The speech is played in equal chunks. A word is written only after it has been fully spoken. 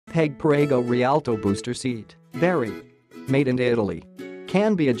Perego Rialto booster seat, berry. Made in Italy.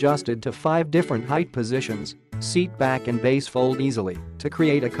 Can be adjusted to 5 different height positions, seat back and base fold easily to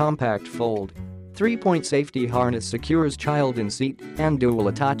create a compact fold. 3-point safety harness secures child in seat and dual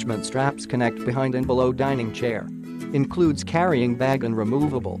attachment straps connect behind and below dining chair. Includes carrying bag and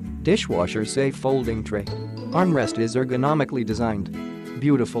removable, dishwasher-safe folding tray. Armrest is ergonomically designed.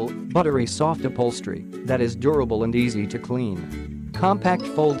 Beautiful, buttery soft upholstery that is durable and easy to clean. Compact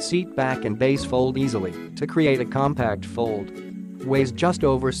fold seat back and base fold easily to create a compact fold. Weighs just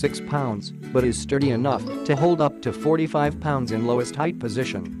over 6 pounds but is sturdy enough to hold up to 45 pounds in lowest height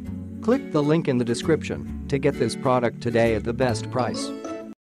position. Click the link in the description to get this product today at the best price.